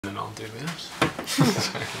And I'll do this.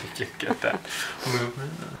 You get that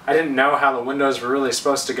movement. I didn't know how the windows were really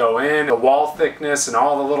supposed to go in, the wall thickness and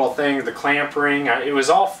all the little things, the clamp ring. It was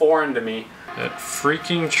all foreign to me. That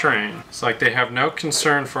freaking train. It's like they have no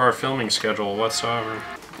concern for our filming schedule whatsoever.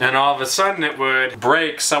 And all of a sudden it would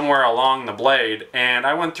break somewhere along the blade, and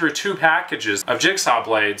I went through 2 packages of jigsaw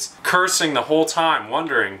blades, cursing the whole time,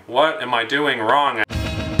 wondering, what am I doing wrong?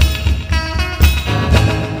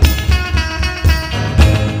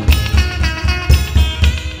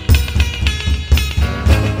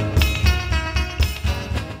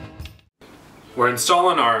 We're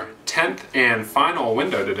installing our 10th and final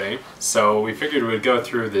window today, so we figured we'd go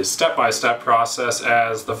through this step-by-step process,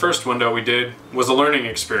 as the first window we did was a learning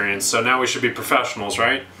experience, so now we should be professionals,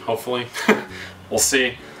 right? Hopefully. We'll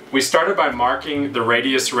see. We started by marking the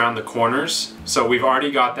radius around the corners, so we've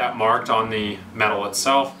already got that marked on the metal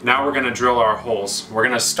itself. Now we're going to drill our holes. We're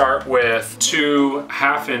going to start with 2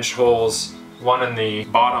 half-inch holes, one in the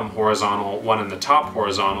bottom horizontal, one in the top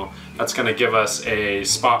horizontal. That's going to give us a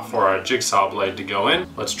spot for our jigsaw blade to go in.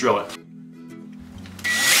 Let's drill it.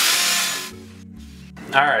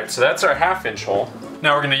 Alright, so that's our half-inch hole.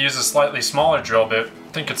 Now we're going to use a slightly smaller drill bit.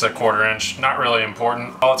 I think it's a 1/4 inch, not really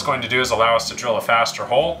important. All it's going to do is allow us to drill a faster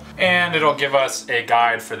hole, and it'll give us a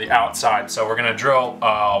guide for the outside. So we're going to drill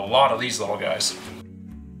a lot of these little guys.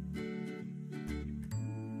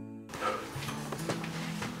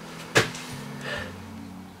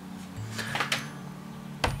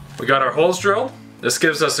 We got our holes drilled. This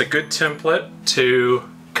gives us a good template to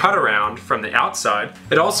cut around from the outside.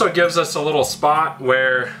 It also gives us a little spot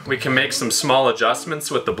where we can make some small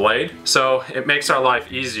adjustments with the blade, so it makes our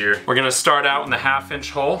life easier. We're gonna start out in the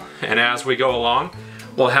half-inch hole, and as we go along,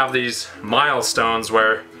 we'll have these milestones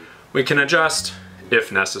where we can adjust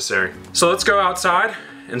if necessary. So let's go outside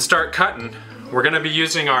and start cutting. We're gonna be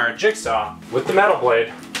using our jigsaw with the metal blade.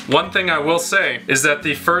 One thing I will say is that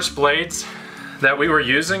the first blades that we were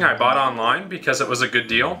using I bought online because it was a good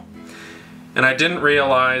deal, and I didn't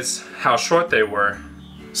realize how short they were.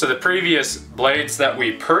 So the previous blades that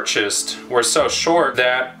we purchased were so short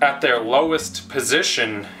that at their lowest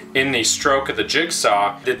position in the stroke of the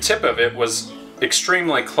jigsaw, the tip of it was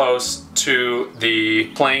extremely close to the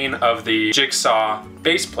plane of the jigsaw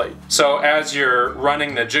base plate. So as you're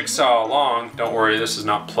running the jigsaw along, don't worry, this is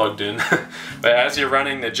not plugged in, but as you're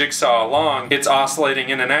running the jigsaw along, it's oscillating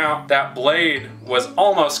in and out. That blade was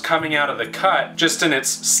almost coming out of the cut just in its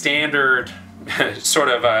standard sort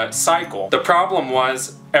of a cycle. The problem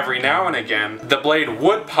was, every now and again, the blade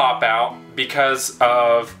would pop out because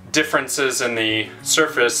of differences in the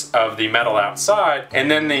surface of the metal outside, and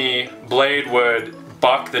then the blade would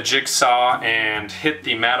buck the jigsaw and hit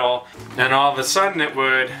the metal, and all of a sudden it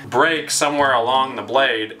would break somewhere along the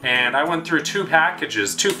blade. And I went through 2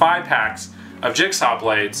 packages, 2 5-packs of jigsaw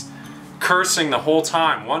blades, cursing the whole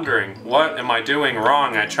time, wondering, what am I doing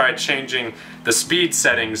wrong? I tried changing the speed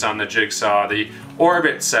settings on the jigsaw, the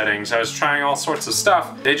orbit settings. I was trying all sorts of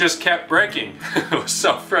stuff. They just kept breaking. It was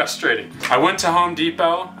so frustrating. I went to Home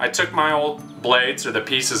Depot, I took my old blades, or the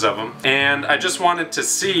pieces of them, and I just wanted to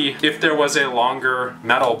see if there was a longer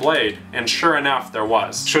metal blade, and sure enough there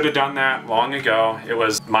was. Should have done that long ago. It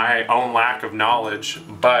was my own lack of knowledge,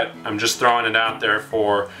 but I'm just throwing it out there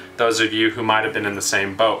for those of you who might have been in the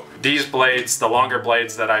same boat. These blades, the longer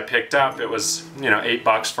blades that I picked up, it was, you know,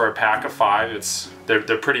 $8 for a pack of 5.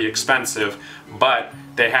 They're pretty expensive, but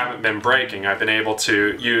they haven't been breaking. I've been able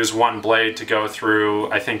to use one blade to go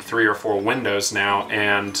through, I think, 3 or 4 windows now,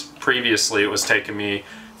 and previously it was taking me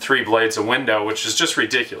 3 blades a window, which is just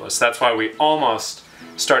ridiculous. That's why we almost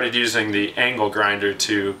started using the angle grinder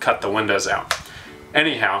to cut the windows out.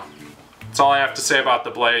 Anyhow, that's all I have to say about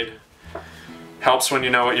the blade. Helps when you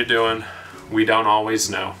know what you're doing. We don't always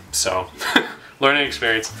know, so learning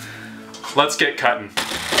experience. Let's get cutting.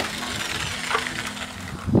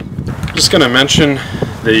 Just gonna mention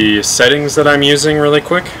the settings that I'm using really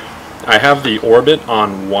quick. I have the orbit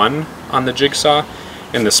on 1 on the jigsaw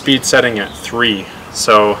and the speed setting at 3.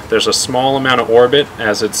 So there's a small amount of orbit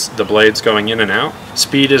as it's the blades going in and out.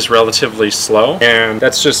 Speed is relatively slow, and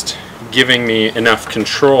that's just giving me enough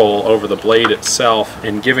control over the blade itself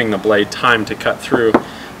and giving the blade time to cut through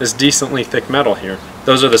this decently thick metal here.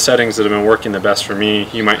 Those are the settings that have been working the best for me.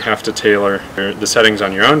 You might have to tailor the settings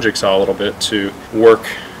on your own jigsaw a little bit to work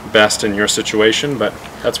best in your situation, but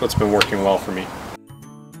that's what's been working well for me.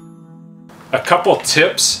 A couple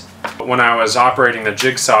tips. When I was operating the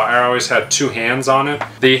jigsaw, I always had 2 hands on it.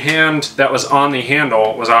 The hand that was on the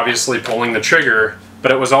handle was obviously pulling the trigger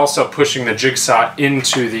but it was also pushing the jigsaw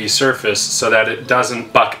into the surface so that it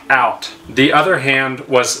doesn't buck out. The other hand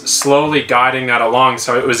was slowly guiding that along,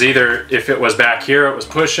 so it was either, if it was back here it was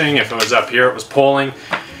pushing, if it was up here it was pulling,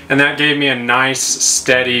 and that gave me a nice,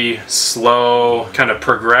 steady, slow kind of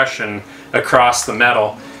progression across the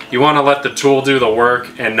metal. You want to let the tool do the work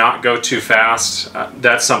and not go too fast.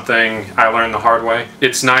 That's something I learned the hard way.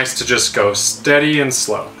 It's nice to just go steady and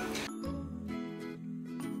slow.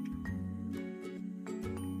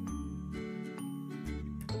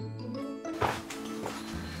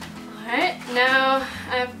 Alright, now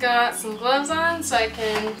I've got some gloves on so I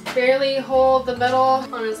can barely hold the metal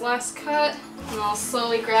on his last cut, and I'll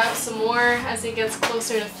slowly grab some more as he gets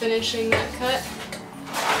closer to finishing that cut.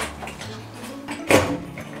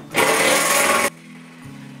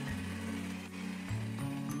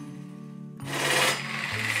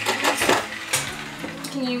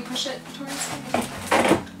 Can you push it towards me?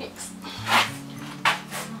 Thanks.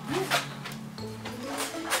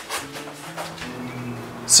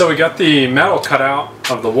 So we got the metal cut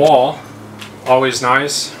out of the wall. Always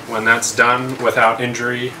nice when that's done without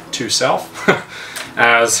injury to self.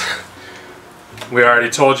 As we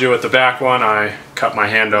already told you with the back one, I cut my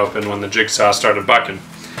hand open when the jigsaw started bucking.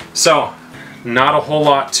 So, not a whole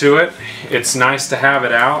lot to it. It's nice to have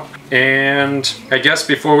it out. And I guess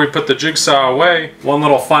before we put the jigsaw away, one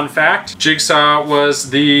little fun fact. Jigsaw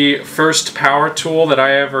was the first power tool that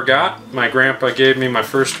I ever got. My grandpa gave me my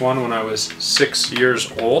first one when I was 6 years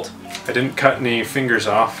old. I didn't cut any fingers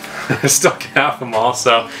off. I still have them all.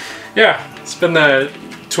 So yeah, it's been the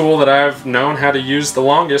tool that I've known how to use the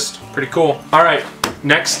longest. Pretty cool. All right,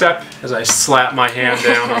 next step, as I slap my hand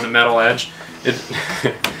down on the metal edge,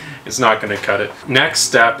 it's not going to cut it. Next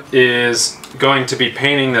step is going to be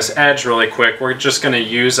painting this edge really quick. We're just going to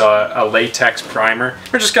use a latex primer.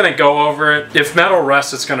 We're just going to go over it. If metal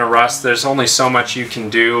rusts, it's going to rust. There's only so much you can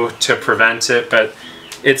do to prevent it, but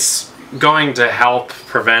it's going to help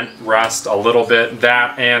prevent rust a little bit.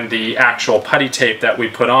 That and the actual putty tape that we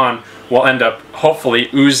put on will end up hopefully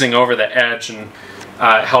oozing over the edge and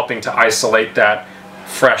helping to isolate that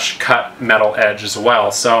fresh cut metal edge as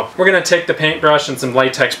well. So we're going to take the paintbrush and some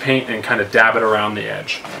latex paint and kind of dab it around the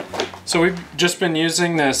edge. So we've just been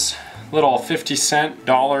using this little 50-cent,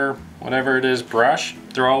 dollar, whatever it is, brush,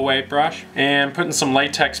 throwaway brush, and putting some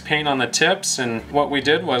latex paint on the tips. And what we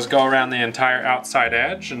did was go around the entire outside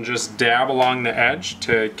edge and just dab along the edge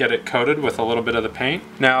to get it coated with a little bit of the paint.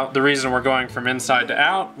 Now, the reason we're going from inside to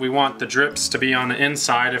out, we want the drips to be on the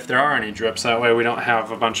inside if there are any drips. That way we don't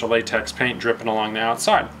have a bunch of latex paint dripping along the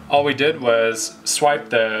outside. All we did was swipe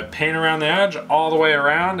the paint around the edge all the way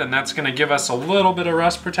around, and that's going to give us a little bit of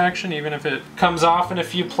rust protection. Even if it comes off in a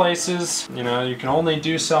few places, you know, you can only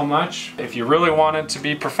do so much. If you really wanted to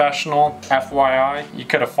be professional, FYI, you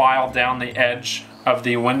could have filed down the edge of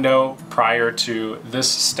the window prior to this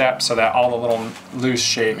step so that all the little loose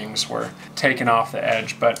shavings were taken off the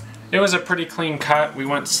edge. But it was a pretty clean cut. We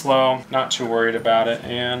went slow, not too worried about it,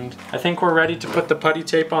 and I think we're ready to put the putty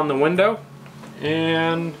tape on the window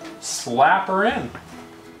and slap her in.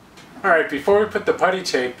 Alright, before we put the putty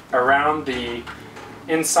tape around the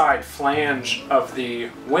inside flange of the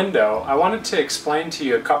window, I wanted to explain to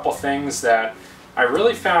you a couple things that I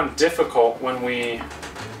really found difficult when we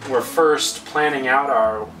were first planning out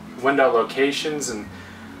our window locations, and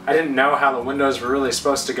I didn't know how the windows were really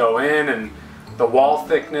supposed to go in, and the wall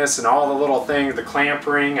thickness and all the little things, the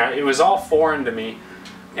clampering, it was all foreign to me,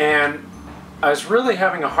 and I was really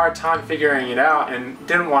having a hard time figuring it out and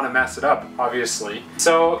didn't want to mess it up, obviously.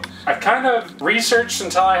 So I kind of researched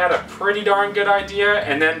until I had a pretty darn good idea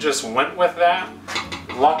and then just went with that.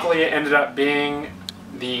 Luckily it ended up being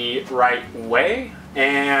the right way,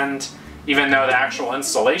 and even though the actual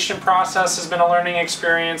installation process has been a learning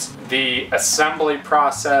experience, the assembly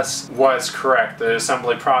process was correct. The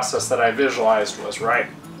assembly process that I visualized was right.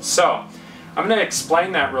 So I'm going to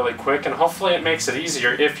explain that really quick, and hopefully it makes it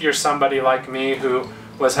easier if you're somebody like me who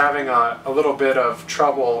was having a little bit of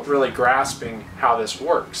trouble really grasping how this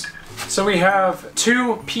works. So we have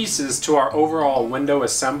two pieces to our overall window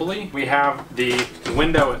assembly. We have the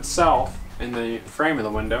window itself in the frame of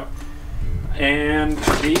the window and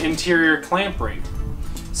the interior clamp ring.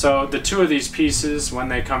 So the two of these pieces, when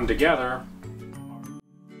they come together,